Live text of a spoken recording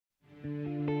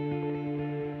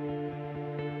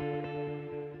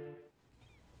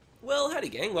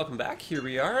Howdy gang, welcome back. Here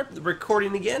we are,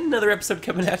 recording again, another episode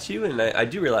coming at you, and I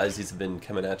do realize these have been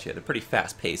coming at you at a pretty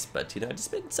fast pace, but, you know, I've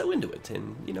just been so into it,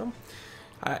 and, you know,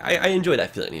 I enjoy that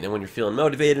feeling, you know, when you're feeling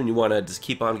motivated and you want to just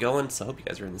keep on going, so I hope you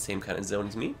guys are in the same kind of zone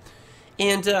as me.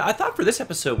 And I thought for this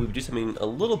episode we would do something a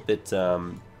little bit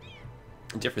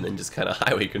different than just kind of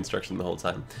highway construction the whole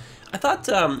time. I thought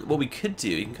what we could do,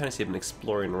 you can kind of see I've been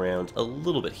exploring around a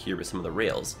little bit here with some of the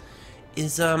rails,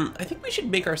 is I think we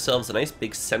should make ourselves a nice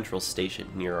big central station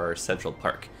near our central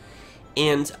park.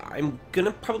 And I'm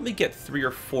gonna probably get 3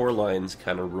 or 4 lines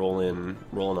kind of rolling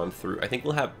on through. I think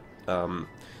we'll have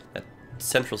that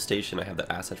central station, I have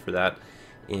that asset for that,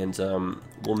 and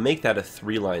we'll make that a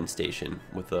 3-line station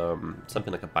with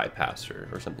something like a bypass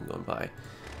or something going by.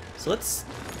 So let's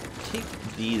take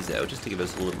these out just to give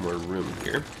us a little bit more room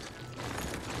here.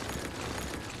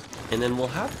 And then we'll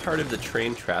have part of the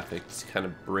train traffic to kind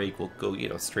of break. We'll go, you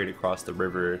know, straight across the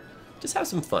river. Just have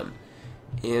some fun.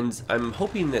 And I'm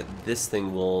hoping that this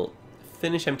thing will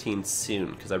finish emptying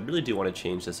soon, because I really do want to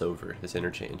change this over, this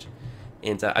interchange.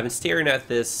 And I've been staring at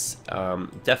this.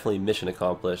 Definitely mission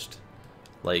accomplished.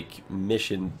 Like,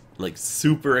 mission, like,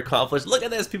 super accomplished. Look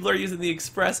at this! People are using the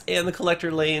express and the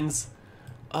collector lanes.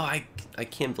 Oh, I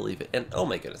can't believe it. And oh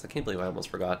my goodness, I can't believe I almost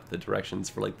forgot the directions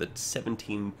for like the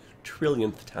 17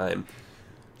 trillionth time.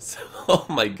 So, oh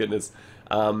my goodness.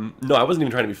 No, I wasn't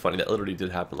even trying to be funny. That literally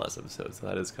did happen last episode, so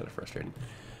that is kind of frustrating.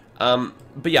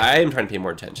 But yeah, I am trying to pay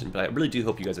more attention, but I really do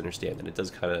hope you guys understand that it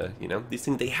does kind of, you know, these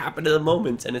things, they happen at the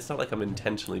moment, and it's not like I'm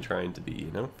intentionally trying to be,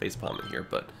 you know, face-palming here,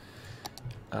 but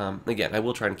again, I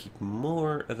will try and keep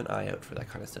more of an eye out for that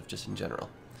kind of stuff just in general.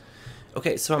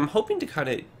 Okay, so I'm hoping to kind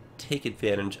of take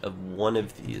advantage of one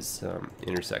of these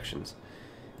intersections.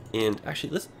 And actually,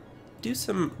 let's do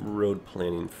some road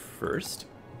planning first.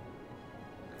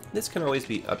 This can always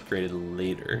be upgraded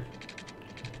later.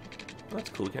 Oh, that's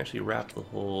cool. We can actually wrap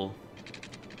the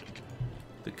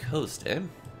coast, eh?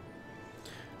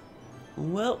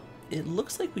 Well, it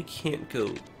looks like we can't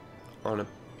go on a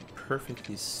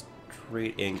perfectly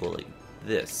straight angle like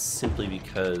this, simply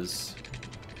because...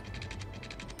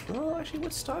 Well, actually,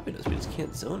 what's stopping us? We just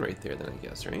can't zone right there then, I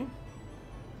guess, right?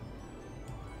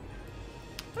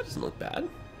 That doesn't look bad.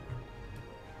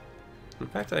 In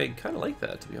fact, I kind of like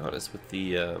that, to be honest, with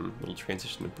the little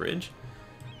transition to bridge.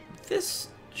 This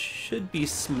should be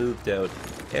smoothed out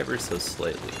ever so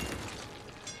slightly.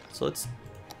 So let's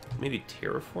maybe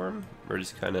terraform, or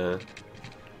just kind of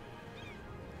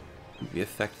maybe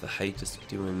affect the height just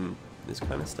doing this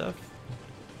kind of stuff.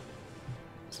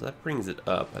 So that brings it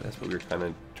up, and that's what we were kind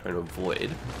of trying to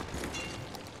avoid.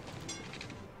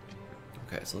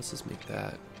 Okay, so let's just make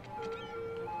that.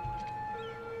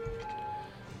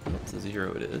 That's a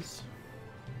 0 it is.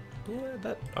 Yeah,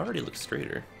 that already looks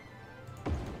straighter.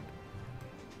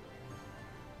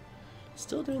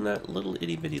 Still doing that little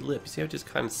itty bitty lip. You see how it just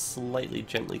kind of slightly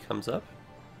gently comes up?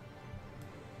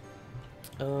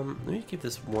 Let me give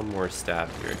this one more stab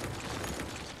here.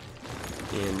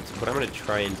 And what I'm going to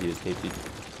try and do is maybe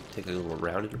take a little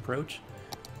rounded approach.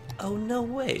 Oh, no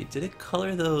way. Did it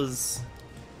color those?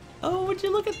 Oh, would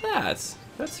you look at that?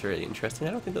 That's really interesting.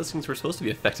 I don't think those things were supposed to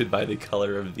be affected by the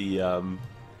color of the, Oh,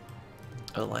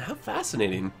 how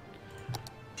fascinating.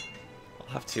 I'll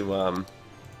have to,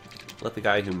 let the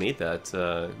guy who made that,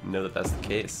 know that that's the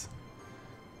case.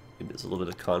 Maybe there's a little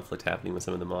bit of conflict happening with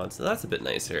some of the mods, so that's a bit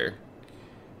nicer.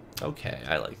 Okay,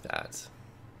 I like that.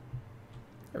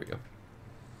 There we go.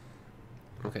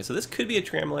 Okay, so this could be a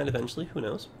tram line eventually, who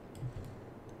knows?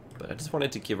 But I just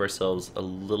wanted to give ourselves a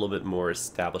little bit more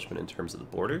establishment in terms of the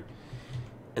border.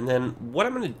 And then what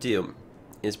I'm going to do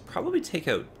is probably take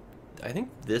out, I think,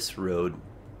 this road,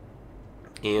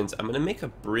 and I'm going to make a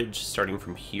bridge starting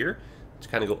from here to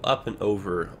kind of go up and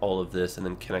over all of this and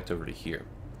then connect over to here.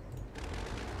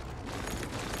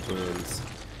 And,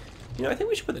 you know, I think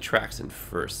we should put the tracks in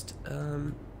first.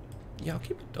 Yeah,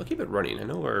 I'll keep it running. I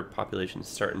know our population's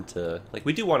starting to, like,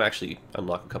 we do want to actually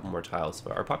unlock a couple more tiles,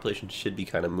 but our population should be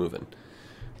kind of moving.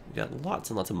 We got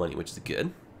lots and lots of money, which is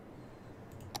good.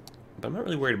 But I'm not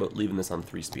really worried about leaving this on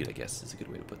 3-speed, I guess is a good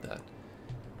way to put that.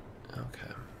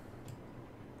 Okay.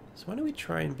 So why don't we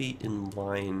try and be in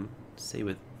line, say,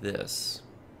 with this,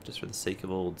 just for the sake of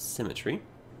old symmetry.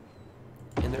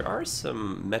 And there are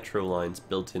some metro lines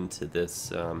built into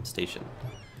this station.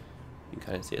 You can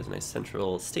kind of see it as a nice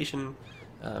central station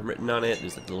written on it.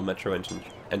 There's like a little metro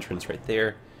entrance right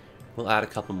there. We'll add a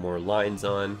couple more lines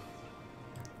on,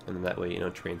 and then that way, you know,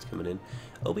 trains coming in.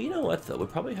 Oh, but you know what though? We'll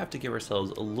probably have to give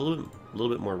ourselves a little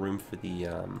bit more room for the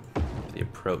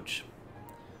approach.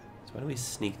 So why don't we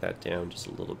sneak that down just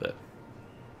a little bit?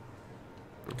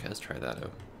 Okay, let's try that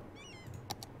out.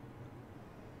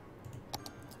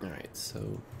 Alright,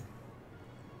 so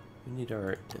we need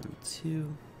our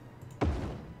M2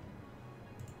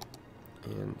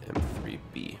 and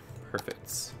M3B.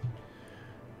 Perfect.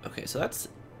 Okay, so that's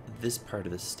this part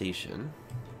of the station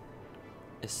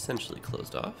essentially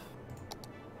closed off.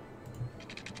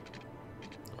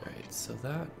 Alright, so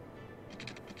that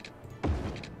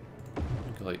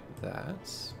go like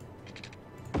that.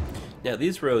 Now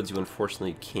these roads you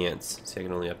unfortunately can't, so I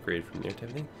can only upgrade from there type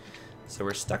of thing. So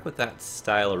we're stuck with that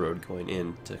style of road going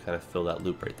in to kind of fill that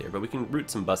loop right there. But we can route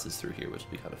some buses through here, which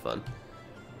will be kind of fun.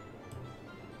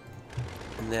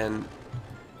 And then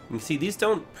you can see these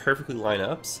don't perfectly line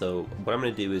up, so what I'm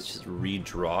going to do is just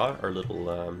redraw our little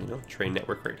you know, train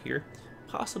network right here.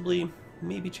 Possibly,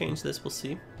 maybe change this, we'll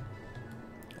see.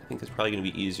 I think it's probably going to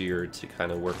be easier to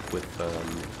kind of work with a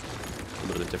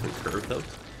little bit different curve though.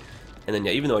 And then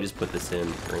yeah, even though I just put this in,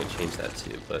 we're going to change that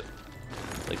too, but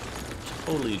like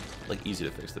totally like easy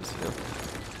to fix this, you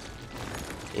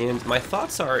know? And my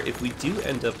thoughts are, if we do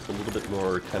end up a little bit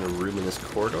more kind of room in this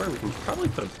corridor, we can probably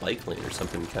put a bike lane or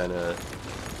something kind of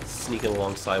sneaking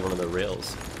alongside one of the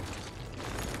rails.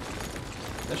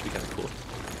 That should be kind of cool.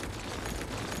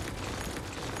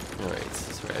 Alright,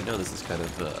 sorry, I know this is kind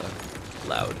of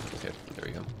loud. Okay, there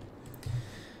we go.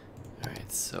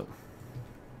 Alright, so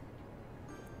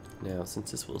now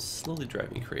since this will slowly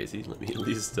drive me crazy, let me at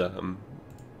least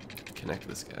connect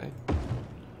this guy.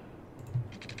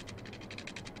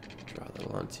 Draw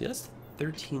that onto us.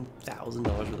 $13,000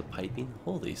 worth of piping?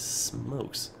 Holy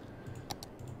smokes.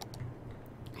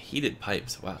 Heated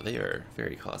pipes. Wow, they are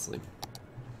very costly.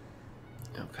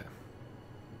 Okay.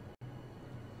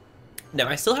 Now,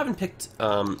 I still haven't picked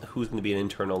who's going to be an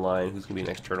internal line, who's going to be an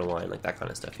external line, like that kind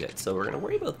of stuff yet. So we're going to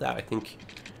worry about that, I think,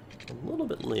 a little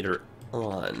bit later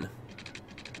on.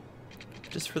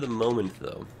 Just for the moment,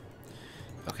 though.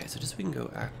 Okay, so just so we can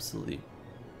go absolutely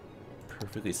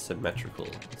perfectly symmetrical,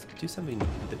 let's do something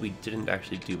that we didn't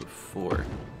actually do before.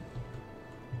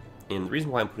 And the reason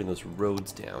why I'm putting those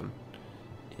roads down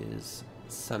is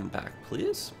sun back,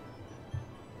 please.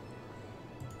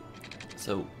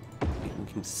 So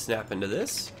we can snap into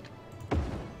this,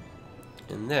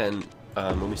 and then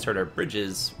when we start our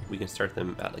bridges, we can start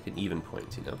them at like an even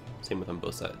point, you know? Same with on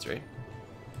both sides, right?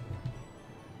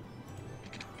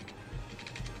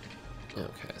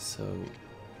 Okay, so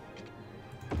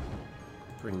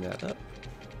bring that up.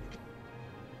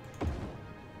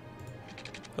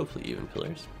 Hopefully even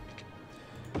pillars.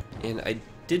 And I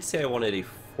did say I wanted a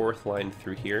fourth line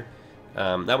through here.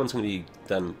 That one's going to be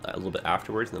done a little bit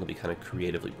afterwards, and that'll be kind of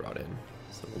creatively brought in.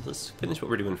 So we'll just finish what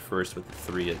we're doing first with the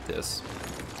 3 at this.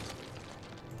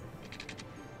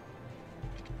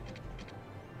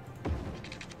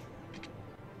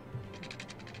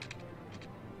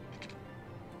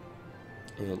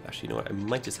 And actually, you know what? I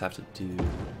might just have to do...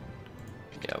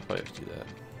 Yeah, I'll probably have to do that.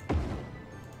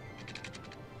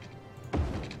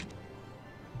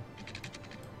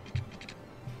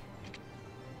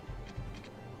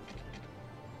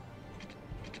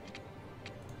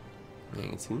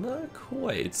 It's not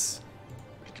quite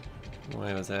what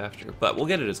I was after, but we'll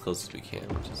get it as close as we can,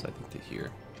 which is, I think, to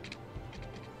here.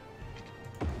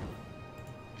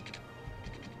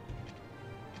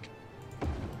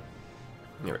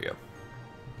 There we go.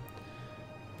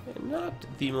 And not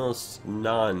the most you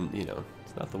know,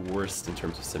 it's not the worst in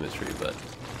terms of symmetry, but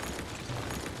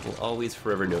we'll always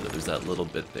forever know that there's that little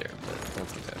bit there, but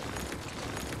that's okay.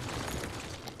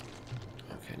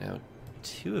 Okay, now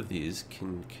 2 of these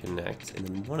can connect, and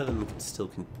then one of them can still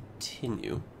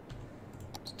continue,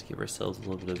 just to give ourselves a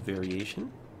little bit of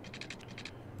variation.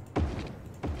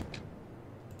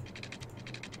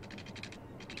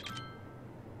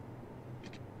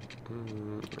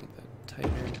 Make that tighter.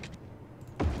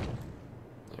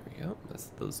 There we go. That's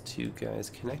those 2 guys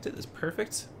connected. That's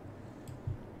perfect.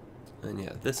 And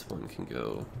yeah, this one can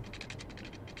go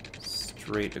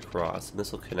straight across, and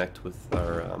this will connect with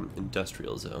our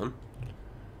industrial zone.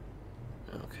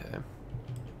 Okay.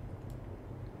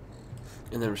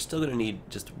 And then we're still going to need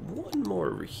just one more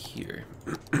over here.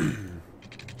 Okay.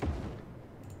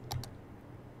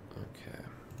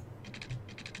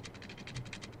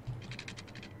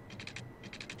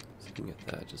 So we can get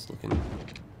that just looking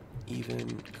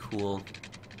even, cool.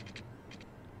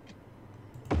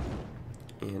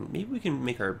 And maybe we can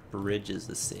make our bridges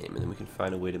the same, and then we can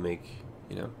find a way to make,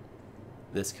 you know,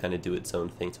 this kind of do its own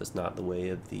thing so it's not in the way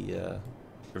of the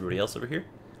everybody else over here.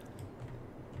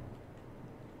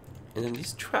 And then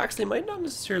these tracks, they might not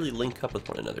necessarily link up with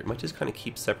one another. It might just kind of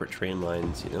keep separate train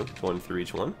lines, you know, going through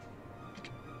each one.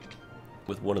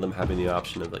 With one of them having the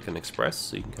option of like an express,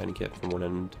 so you can kind of get from one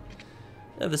end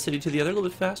of the city to the other a little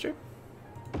bit faster.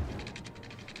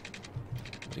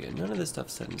 But again, none of this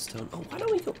stuff's set in stone. Oh, why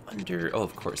don't we go under? Oh,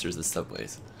 of course, there's the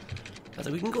subways. I was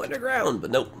like, we can go underground,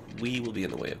 but nope, we will be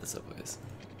in the way of the subways.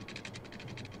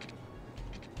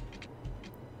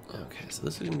 Okay, so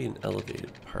this is going to be an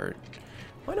elevated part.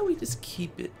 Why don't we just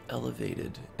keep it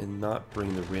elevated and not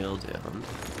bring the rail down?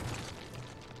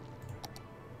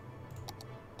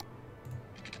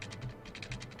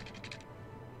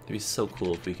 It'd be so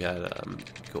cool if we could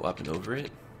go up and over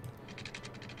it.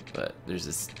 But there's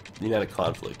this, the amount of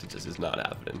conflict, it just is not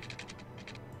happening.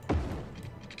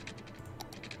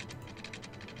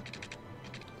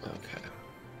 Okay.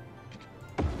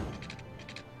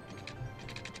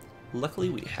 Luckily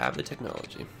we have the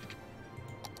technology.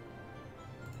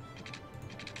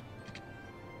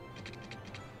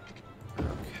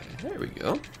 Okay, there we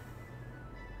go.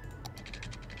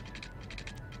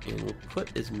 And we'll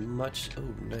put as much, oh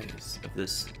nice, of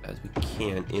this as we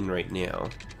can in right now.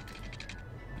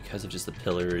 Because of just the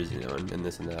pillars, you know, and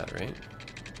this and that, right?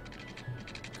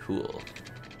 Cool.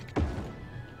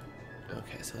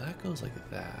 Okay, so that goes like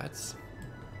that.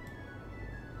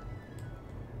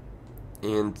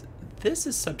 And this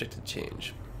is subject to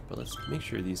change, but let's make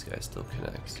sure these guys still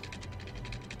connect.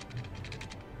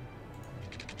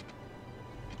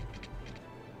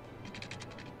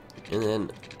 And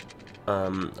then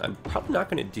I'm probably not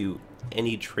going to do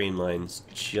any train lines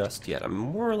just yet. I'm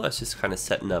more or less just kind of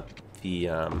setting up the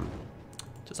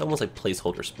just almost like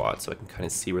placeholder spots so I can kind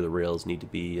of see where the rails need to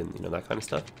be and, you know, that kind of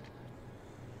stuff.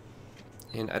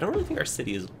 And I don't really think our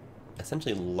city is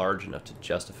essentially large enough to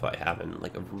justify having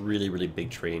like a really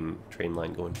big train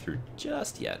line going through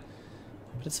just yet.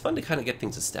 But it's fun to kind of get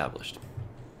things established.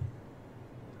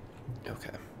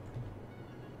 Okay.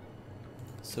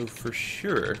 So for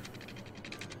sure,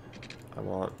 I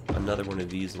want another one of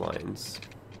these lines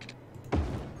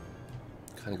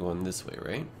kind of going this way,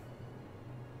 right?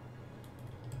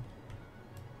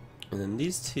 And then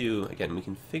these two, again, we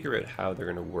can figure out how they're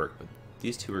going to work, but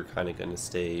these two are kind of going to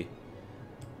stay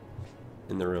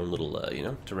in their own little, you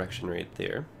know, direction right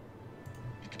there.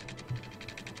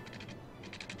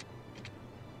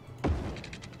 I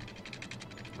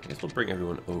guess we'll bring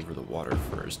everyone over the water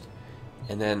first.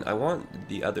 And then I want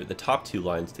the top two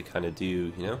lines to kind of do,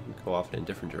 you know, go off in a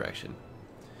different direction.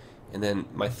 And then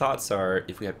my thoughts are,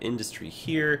 if we have industry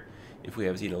here, if we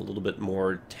have, you know, a little bit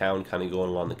more town kind of going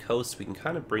along the coast, we can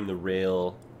kind of bring the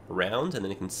rail around and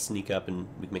then it can sneak up and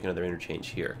we can make another interchange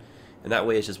here. And that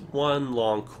way it's just one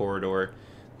long corridor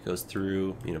that goes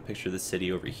through, you know, picture the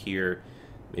city over here.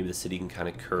 Maybe the city can kind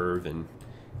of curve and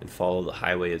follow the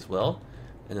highway as well.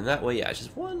 And then that way, yeah, it's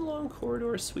just one long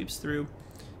corridor sweeps through.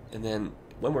 And then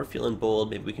when we're feeling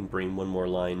bold, maybe we can bring one more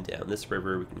line down this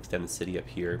river, we can extend the city up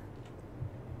here.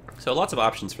 So lots of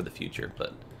options for the future,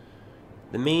 but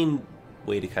the main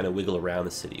way to kind of wiggle around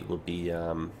the city will be,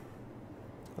 oh,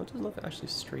 it doesn't look actually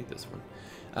straight, this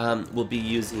one. We'll be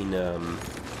using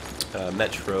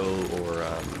metro or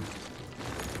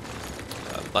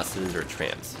buses or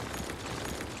trams.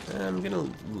 I'm gonna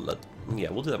let, yeah,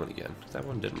 we'll do that one again, because that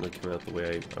one didn't really come out the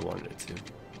way I wanted it to.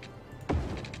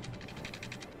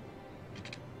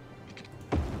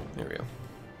 There we go.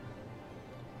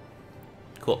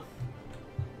 Cool.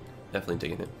 Definitely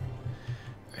digging it.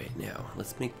 Alright, now,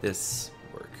 let's make this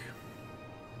work.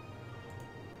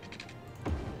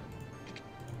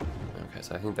 Okay,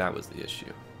 so I think that was the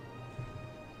issue.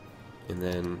 And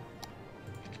then,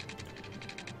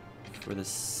 for the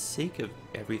sake of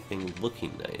everything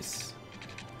looking nice...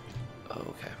 Oh,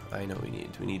 okay, I know what we need.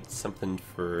 We need something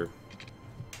for...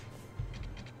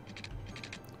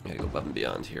 I gotta go above and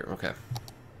beyond here, okay.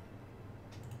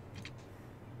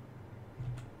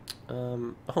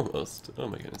 Almost. Oh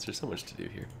my goodness, there's so much to do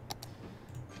here.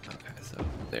 Okay, so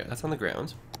there, that's on the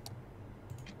ground.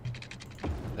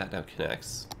 That now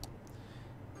connects.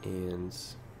 And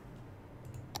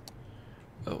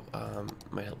oh,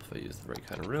 might help if I use the right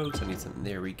kind of road, so I need some,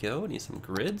 there we go, I need some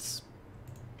grids.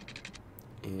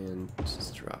 And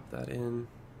just drop that in.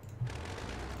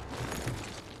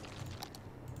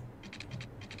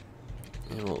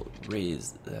 And we'll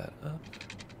raise that up.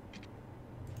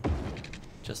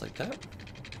 Just like that.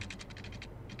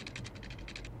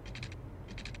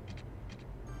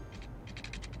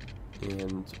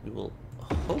 And we will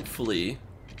hopefully,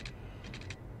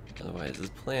 otherwise this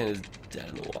plan is dead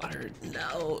in the water.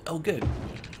 No! Oh, good.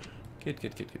 Good.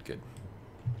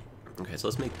 Okay, so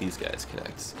let's make these guys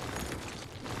connect.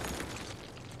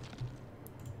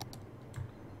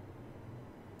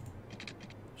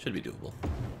 Should be doable.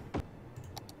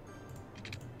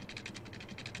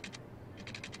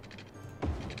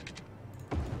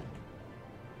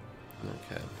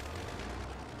 Okay.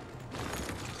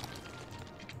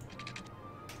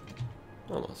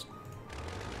 Almost.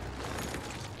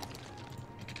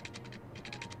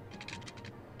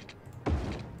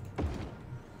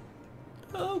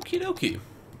 Okie dokie.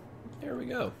 There we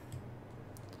go.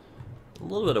 A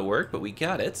little bit of work, but we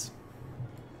got it.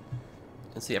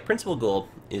 And so yeah, principal goal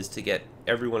is to get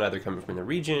everyone either coming from the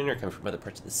region or coming from other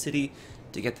parts of the city,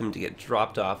 to get them to get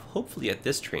dropped off, hopefully at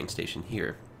this train station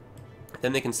here.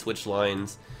 Then they can switch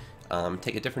lines,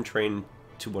 take a different train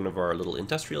to one of our little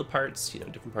industrial parts, you know,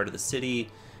 different part of the city,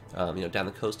 you know, down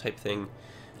the coast type thing.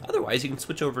 Otherwise, you can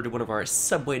switch over to one of our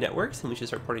subway networks, and we should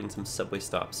start putting some subway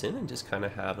stops in and just kind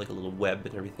of have like a little web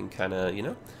and everything kind of, you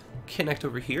know, connect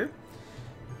over here.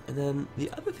 And then the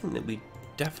other thing that we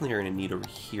definitely are going to need over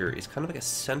here is kind of like a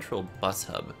central bus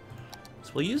hub.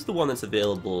 So we'll use the one that's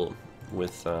available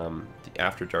with the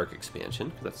After Dark expansion,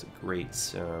 because that's a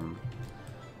great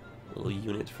little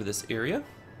unit for this area.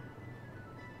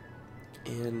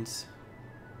 And,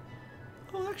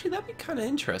 oh, actually that'd be kind of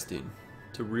interesting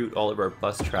to route all of our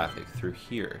bus traffic through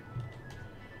here.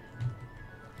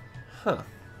 Huh.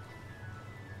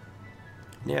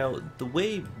 Now, the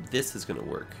way this is going to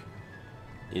work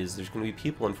is there's going to be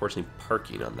people, unfortunately,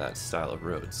 parking on that style of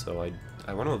road, so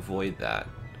I want to avoid that.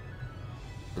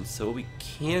 And so what we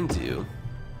can do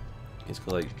is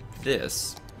go like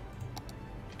this,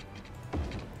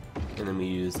 and then we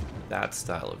use that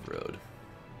style of road.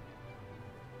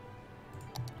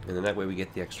 And then that way we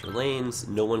get the extra lanes,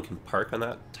 no one can park on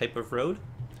that type of road,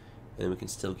 and then we can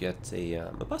still get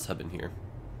a bus hub in here.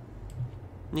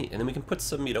 Neat. And then we can put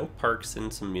some, you know, parks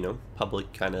and some, you know,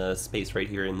 public kind of space right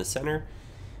here in the center.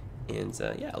 And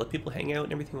yeah, let people hang out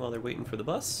and everything while they're waiting for the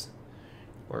bus.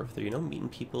 Or if they're, you know, meeting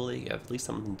people, they have at least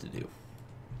something to do.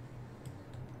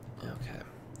 Okay.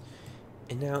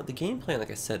 And now the game plan,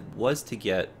 like I said, was to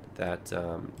get that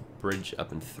bridge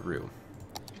up and through.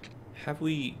 Have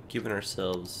we given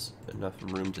ourselves enough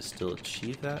room to still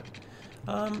achieve that?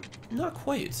 Not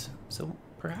quite. So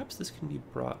perhaps this can be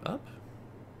brought up?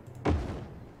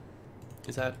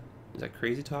 Is that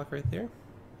crazy talk right there?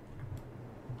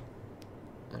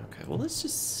 Okay, well let's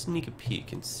just sneak a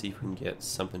peek and see if we can get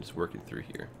something just working through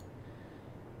here.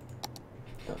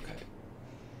 Okay.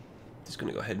 Just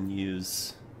gonna go ahead and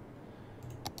use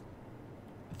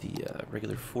the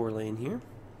regular 4-lane here.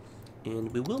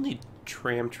 And we will need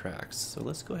tram tracks, so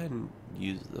let's go ahead and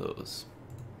use those.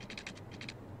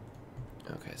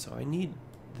 Okay, so I need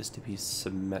this to be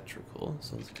symmetrical,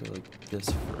 so let's go like this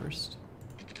first.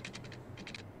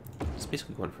 Just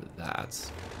basically going for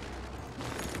that.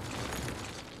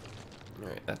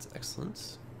 Alright, that's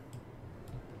excellent.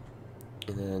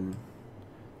 And then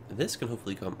this can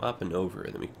hopefully come up and over,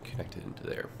 and then we can connect it into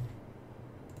there.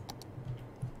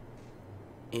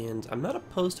 And I'm not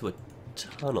opposed to a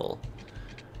tunnel,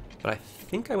 but I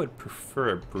think I would prefer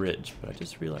a bridge, but I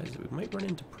just realized that we might run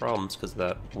into problems because of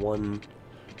that one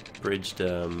bridged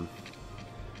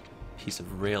piece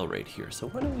of rail right here. So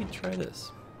why don't we try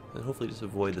this? And hopefully just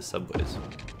avoid the subways.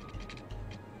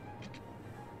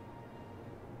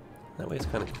 That way it's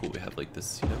kind of cool. We have like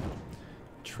this, you know,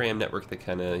 tram network that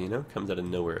kind of, you know, comes out of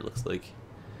nowhere, it looks like.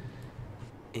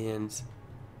 And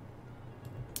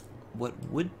what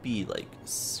would be like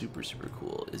super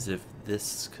cool is if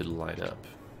this could line up.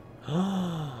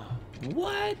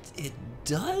 What? It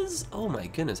does? Oh my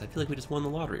goodness, I feel like we just won the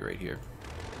lottery right here.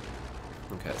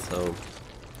 Okay, so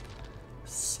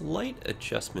slight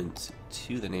adjustment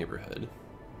to the neighborhood.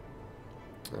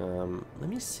 Let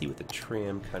me see what the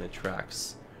tram kind of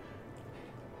tracks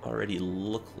already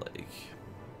look like.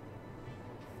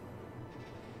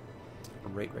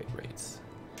 Right.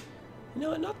 You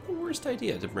know, not the worst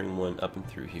idea to bring one up and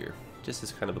through here, just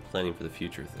as kind of a planning for the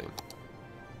future thing.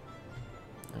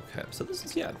 Okay, so this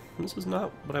is, yeah, this was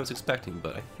not what I was expecting,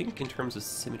 but I think in terms of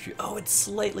symmetry, oh, it's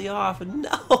slightly off.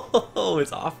 No,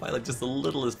 it's off by like just the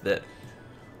littlest bit.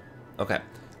 Okay,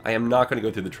 I am not going to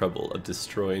go through the trouble of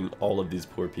destroying all of these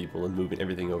poor people and moving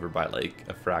everything over by like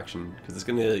a fraction, because it's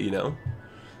going to, you know,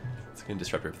 it's going to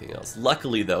disrupt everything else.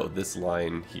 Luckily, though, this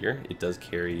line here, it does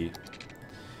carry...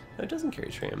 No, it doesn't carry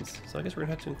trams, so I guess we're going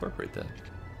to have to incorporate that.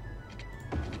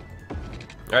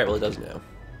 Alright, well, it does now.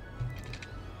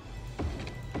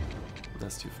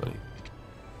 That's too funny.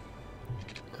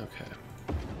 Okay.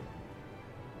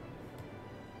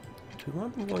 Do we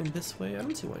want them going this way? I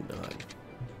don't see why not.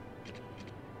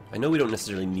 I know we don't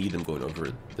necessarily need them going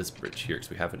over this bridge here, because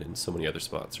we have it in so many other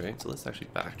spots, right? So let's actually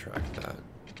backtrack that.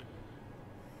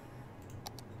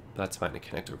 That's fine to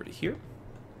connect over to here.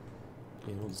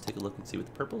 And we'll just take a look and see with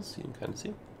the purples. You can kind of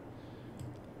see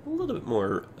a little bit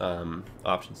more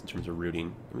options in terms of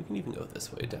routing. And we can even go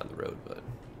this way down the road, but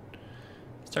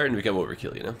it's starting to become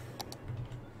overkill, you know?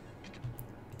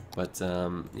 But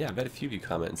yeah, I've had a few of you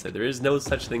comment and say there is no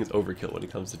such thing as overkill when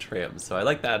it comes to trams. So I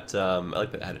like that. I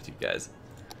like that attitude, guys.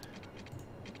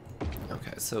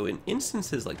 Okay, so in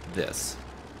instances like this,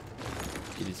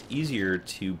 it is easier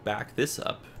to back this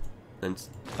up and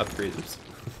upgrade. Oops,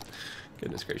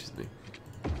 goodness gracious me.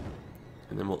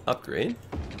 And then we'll upgrade,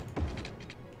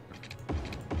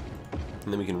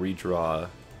 and then we can redraw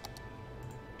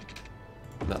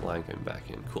that line coming back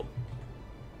in. Cool.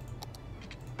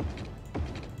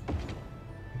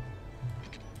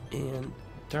 And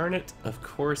darn it, of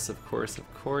course, this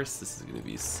is going to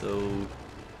be so...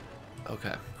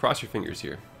 Okay, cross your fingers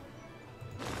here.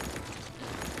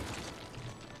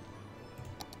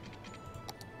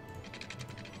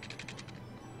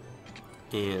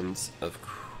 And, of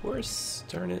course,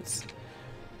 darn it.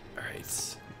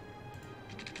 Alright.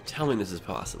 Tell me this is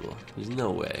possible. There's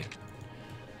no way.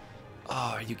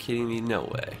 Oh, are you kidding me? No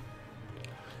way.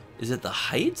 Is it the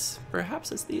height? Perhaps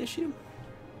that's the issue?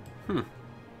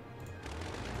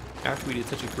 After we did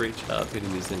such a great job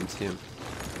getting these in too.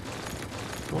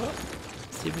 Well,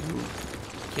 let's see if we can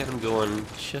get them going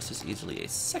just as easily a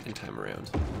second time around.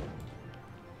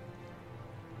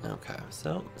 Okay,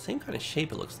 so same kind of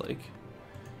shape it looks like.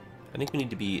 I think we need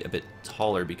to be a bit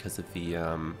taller because of the, you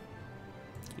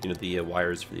know, the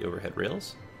wires for the overhead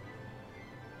rails.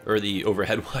 Or the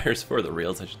overhead wires for the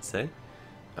rails, I should say.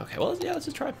 Okay, well, yeah, let's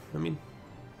just try. I mean,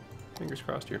 fingers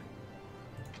crossed here.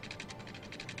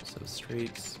 So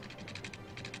straight.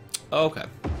 Oh, okay,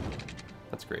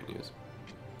 that's great news.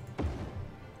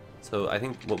 So I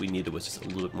think what we needed was just a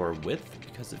little bit more width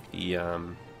because of the, yeah,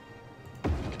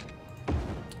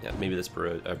 maybe this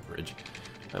bridge.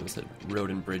 I almost said road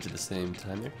and bridge at the same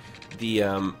time there. The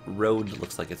road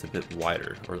looks like it's a bit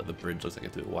wider, or the bridge looks like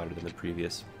it's a bit wider than the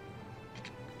previous.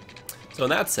 So in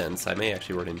that sense, I may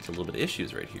actually run into a little bit of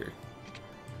issues right here.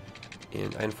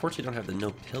 And I unfortunately don't have the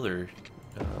no pillar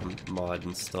mod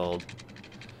installed.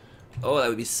 Oh, that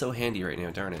would be so handy right now,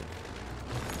 darn it.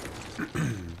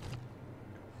 And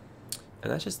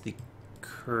that's just the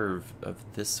curve of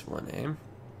this one, eh?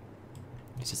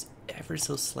 It's just ever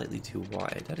so slightly too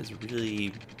wide. That is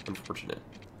really unfortunate.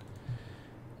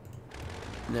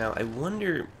 Now, I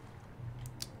wonder...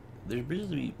 There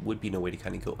really would be no way to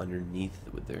kind of go underneath,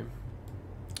 would there?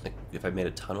 Like, if I made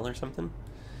a tunnel or something?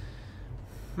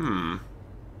 No,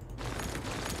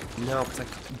 because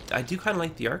I do kind of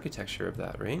like the architecture of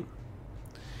that, right?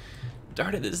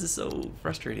 Darn it, this is so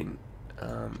frustrating.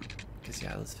 Because,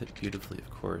 yeah, let's fit beautifully, of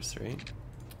course, right?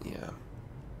 Yeah.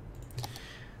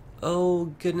 Oh,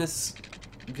 goodness.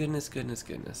 Goodness, goodness,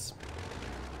 goodness.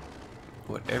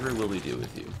 Whatever will we do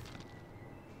with you?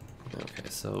 Okay,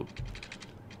 so...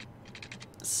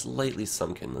 Slightly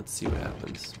sunken. Let's see what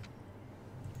happens.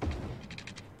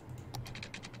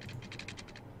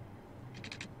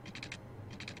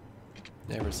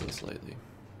 Ever so slightly.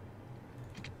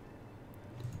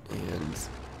 And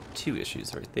two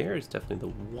issues right there is definitely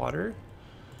the water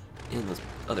and those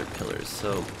other pillars.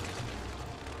 So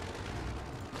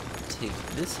take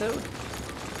this out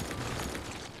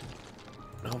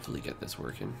and hopefully get this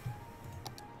working.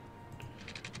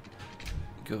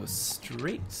 Go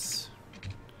straight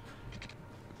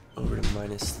over to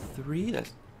 -3.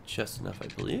 That's just enough, I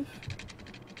believe.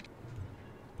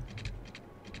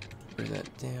 Bring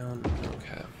that down.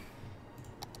 Okay.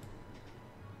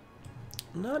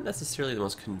 Not necessarily the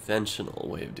most conventional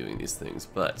way of doing these things,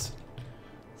 but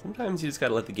sometimes you just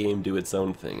gotta let the game do its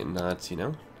own thing and not, you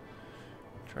know,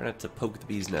 try not to poke the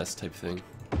bee's nest type thing.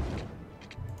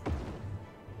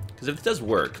 Because if it does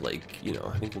work, like, you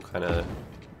know, I think we'll kind of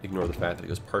ignore the fact that it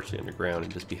goes partially underground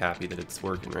and just be happy that it's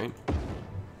working, right?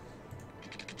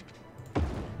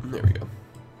 There we go.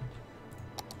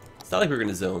 It's not like we're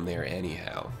gonna zone there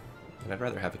anyhow. And I'd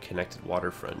rather have a connected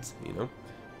waterfront, you know,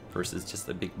 versus just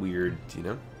a big weird, you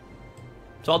know.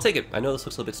 So I'll take it. I know this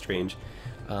looks a little bit strange.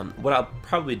 What I'll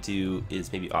probably do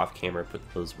is maybe off camera put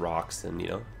those rocks and, you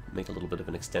know, make a little bit of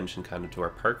an extension kind of to our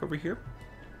park over here.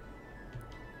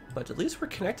 But at least we're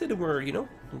connected and we're, you know,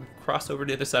 we're crossed over to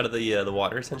the other side of the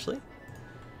water essentially,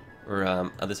 or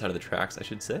other side of the tracks, I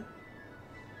should say.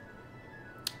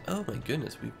 Oh my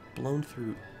goodness, we've blown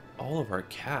through all of our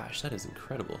cache. That is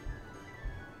incredible.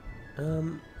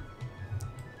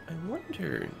 I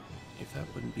wonder if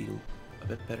that wouldn't be a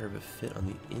bit better of a fit on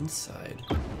the inside.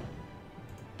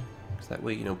 Because that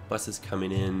way, you know, buses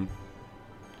coming in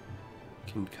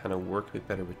can kind of work a bit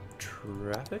better with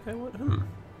traffic, I want.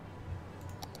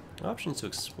 Options to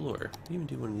explore. Even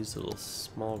do one of these little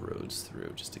small roads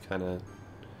through just to kind of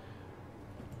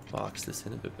box this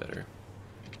in a bit better.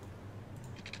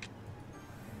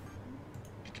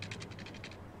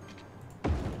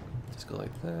 Just go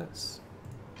like that.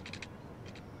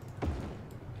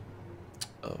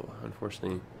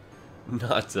 unfortunately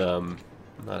not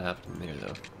not happening there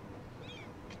though.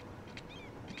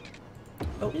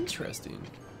 Oh, interesting.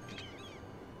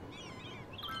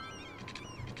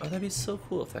 Oh, that'd be so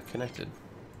cool if that connected.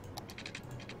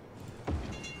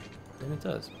 And it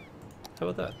does. How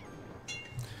about that?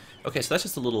 Okay, so that's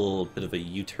just a little bit of a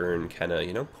U-turn kind of,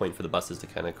 you know, point for the buses to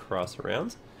kind of cross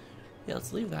around. Yeah,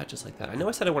 let's leave that just like that. I know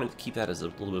I said I wanted to keep that as a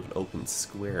little bit of an open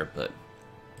square, but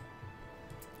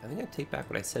I think I take back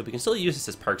what I said. We can still use this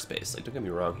as park space. Like, don't get me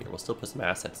wrong here. We'll still put some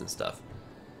assets and stuff.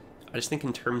 I just think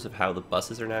in terms of how the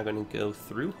buses are now going to go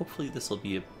through, hopefully this will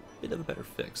be a bit of a better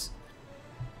fix.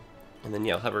 And then,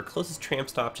 yeah, I'll have our closest tram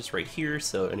stop just right here,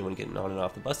 so anyone getting on and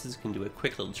off the buses can do a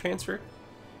quick little transfer.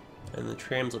 And the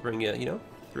trams will bring you, you know,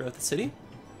 throughout the city.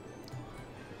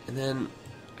 And then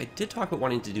I did talk about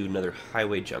wanting to do another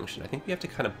highway junction. I think we have to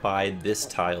kind of buy this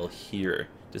tile here,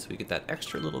 just so we get that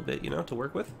extra little bit, you know, to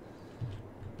work with.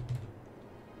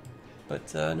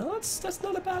 But no, that's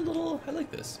not a bad little. I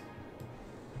like this.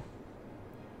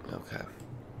 Okay.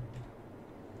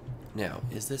 Now,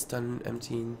 is this done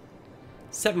emptying?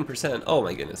 7%. Oh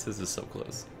my goodness, this is so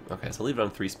close. Okay, so I'll leave it on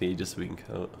 3 speed just so we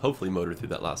can hopefully motor through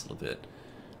that last little bit.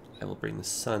 I will bring the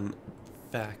sun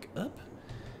back up,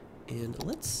 and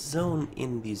let's zone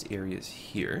in these areas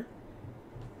here.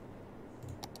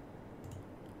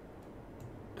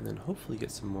 And then hopefully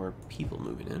get some more people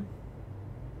moving in.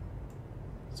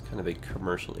 It's kind of a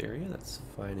commercial area, that's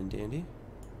fine and dandy.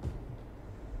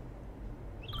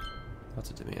 Lots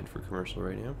of demand for commercial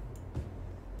right now.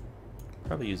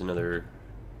 Probably use another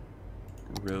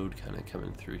road kind of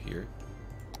coming through here.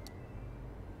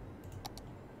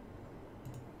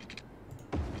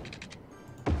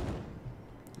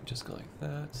 Just go like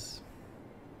that.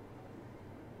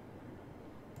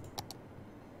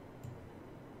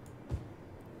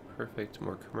 Perfect,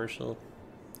 more commercial.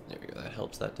 There we go, that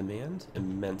helps that demand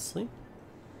immensely.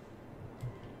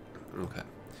 Okay.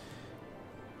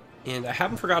 And I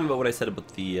haven't forgotten about what I said about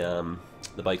the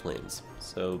bike lanes.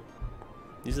 So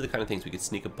these are the kind of things we could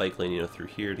sneak a bike lane, you know, through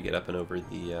here to get up and over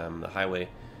the highway.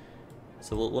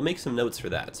 So we'll make some notes for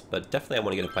that. But definitely I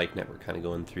want to get a bike network kind of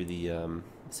going through the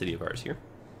city of ours here.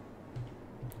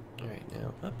 All right,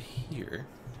 now up here,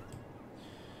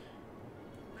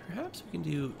 perhaps we can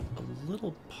do a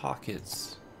little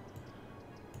pockets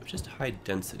of just high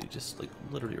density, just like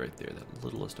literally right there, that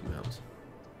littlest amount.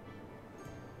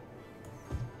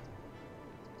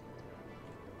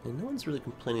 And no one's really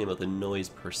complaining about the noise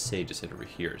per se just right over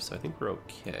here, so I think we're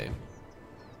okay.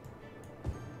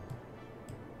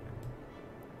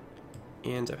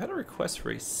 And I've had a request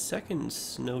for a second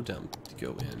snow dump to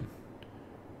go in.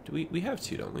 Do we have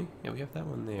two, don't we? Yeah, we have that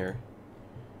one there.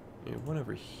 And one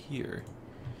over here.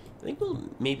 I think we'll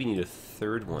maybe need a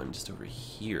third one just over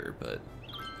here, but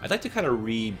I'd like to kind of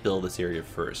rebuild this area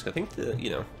first. I think the, you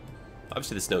know,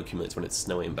 obviously the snow accumulates when it's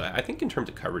snowing, but I think in terms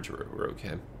of coverage we're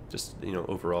okay. Just, you know,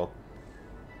 overall.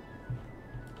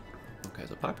 Okay,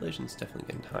 so population's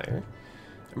definitely getting higher.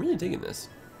 I'm really digging this.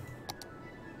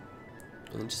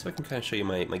 And just so I can kind of show you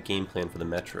my game plan for the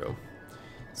metro.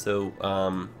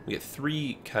 So we get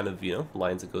 3 kind of, you know,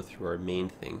 lines that go through our main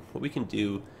thing. What we can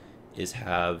do is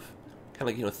have kind of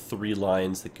like, you know, 3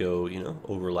 lines that go, you know,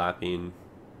 overlapping,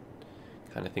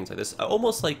 kind of things like this.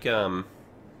 Almost like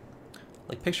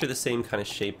picture the same kind of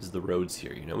shape as the roads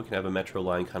here. You know, we can have a metro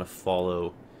line kind of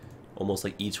follow almost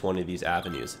like each one of these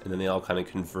avenues, and then they all kind of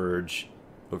converge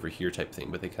over here type thing.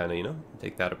 But they kind of, you know,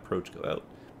 take that approach, go out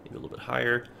maybe a little bit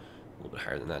higher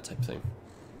than that type of thing.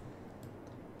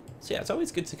 So yeah, it's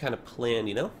always good to kind of plan,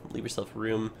 you know, leave yourself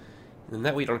room, and then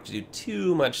that way you don't have to do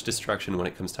too much destruction when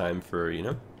it comes time for, you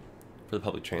know, for the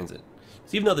public transit.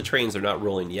 So even though the trains are not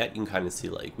rolling yet, you can kind of see,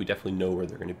 like, we definitely know where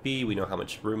they're going to be, we know how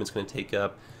much room it's going to take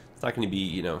up. It's not going to be,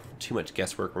 you know, too much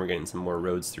guesswork when we're getting some more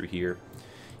roads through here.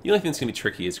 The only thing that's going to be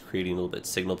tricky is creating a little bit of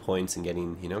signal points and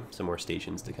getting, you know, some more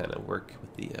stations to kind of work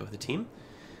with the team.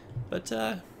 But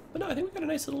no, I think we got a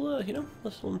nice little, you know,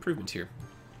 nice little improvement here.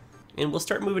 And we'll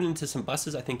start moving into some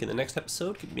buses, I think, in the next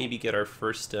episode. Could maybe get our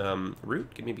first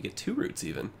route, could maybe get 2 routes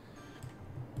even.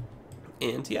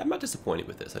 And yeah, I'm not disappointed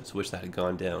with this. I just wish that had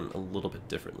gone down a little bit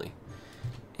differently.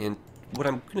 And what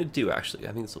I'm going to do, actually,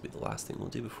 I think this will be the last thing we'll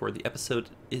do before the episode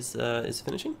is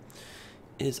finishing,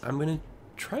 is I'm going to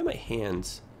try my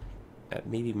hands at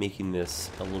maybe making this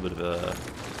a little bit of a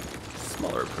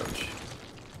smaller approach,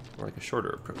 or like a shorter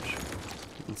approach.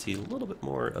 You can see a little bit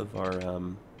more of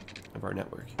our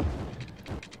network.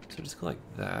 So just go like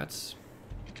that.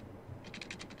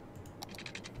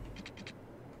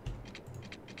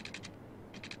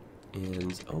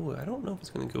 And, oh, I don't know if it's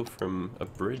going to go from a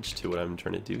bridge to what I'm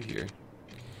trying to do here.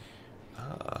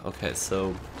 Okay,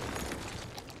 so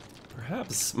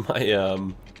Perhaps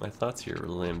my thoughts here are a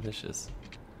little ambitious.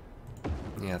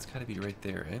 Yeah, it's gotta be right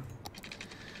there, eh?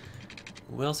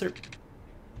 Well, sir,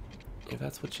 if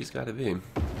that's what she's gotta be.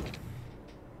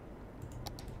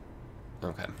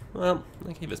 Okay, well,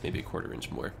 I gave us maybe a 1/4 inch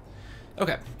more.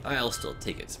 Okay, I'll still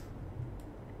take it.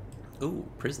 Ooh,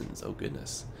 prisons, oh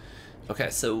goodness. Okay,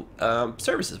 so,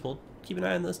 services, we'll keep an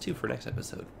eye on those too for next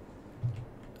episode.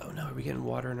 Oh no, are we getting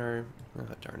water in our... Oh,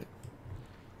 darn it.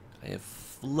 I have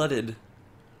flooded...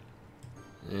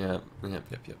 Yep.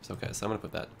 Okay, so I'm gonna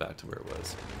put that back to where it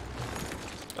was.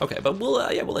 Okay, but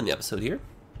we'll, yeah, we'll end the episode here.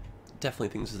 Definitely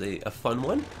think this is a fun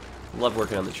one. Love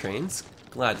working on the trains.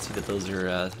 Glad to see that those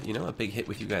are, you know, a big hit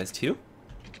with you guys too.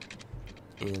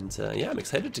 And, yeah, I'm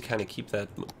excited to kind of keep that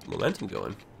momentum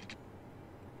going.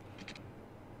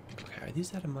 Okay, are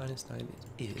these at a -9?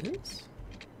 It is?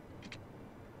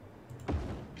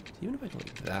 Even if I go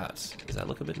like that, does that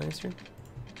look a bit nicer?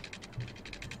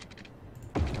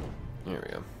 There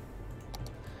we go.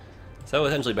 So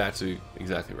essentially back to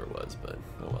exactly where it was, but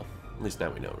oh well. At least now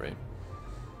we know, right?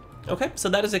 Okay, so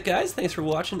that is it, guys. Thanks for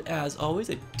watching. As always,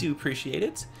 I do appreciate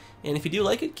it. And if you do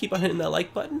like it, keep on hitting that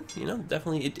like button. You know,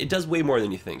 definitely, it does way more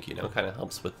than you think, you know. Kind of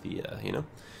helps with the, you know,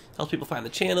 helps people find the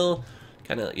channel.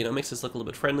 Kind of, you know, makes us look a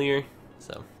little bit friendlier.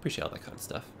 So, appreciate all that kind of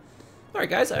stuff.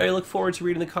 Alright, guys, I look forward to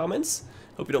reading the comments.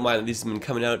 Hope you don't mind that these have been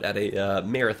coming out at a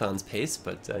marathon's pace,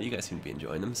 but you guys seem to be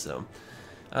enjoying them, so...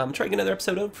 try to get another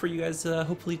episode out for you guys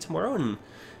hopefully tomorrow, and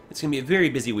it's going to be a very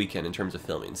busy weekend in terms of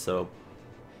filming, so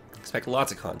expect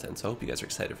lots of content, so I hope you guys are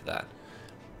excited for that.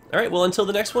 Alright, well, until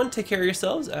the next one, take care of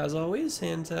yourselves, as always,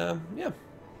 and yeah,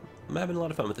 I'm having a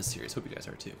lot of fun with this series. Hope you guys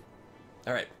are too.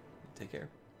 Alright, take care.